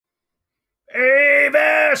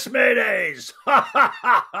Avis Maydays! Ha ha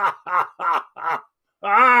ha ha ha ha!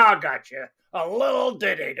 Ah, gotcha. A little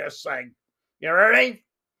ditty to sing. You ready?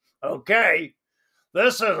 Okay.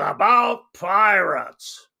 This is about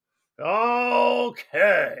pirates.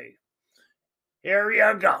 Okay. Here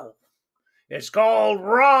you go. It's called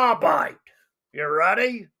Rawbyte. You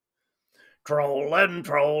ready? Trollin',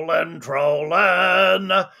 trollin',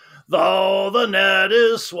 trollin', though the net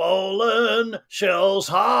is swollen, shells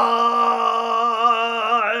hide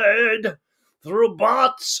through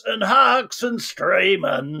bots and hacks and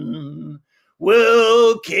straymen.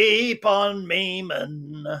 We'll keep on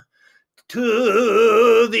memeing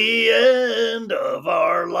to the end of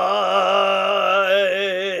our lives.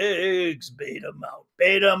 Bait 'em out,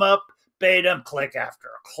 bait 'em up, bait 'em click after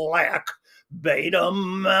click. Bait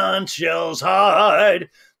 'em and shells hide.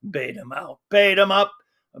 Bait 'em out, bait 'em up,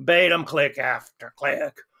 bait 'em click after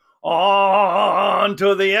click. On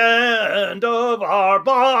to the end of our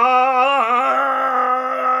bye.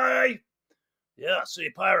 Yeah, see,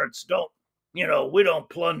 pirates don't, we don't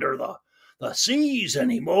plunder the seas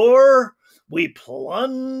anymore. We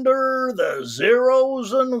plunder the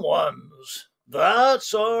zeros and ones.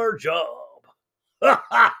 That's our job. Ha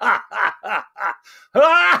ha ha ha ha ha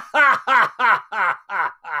ha ha ha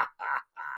ha ha.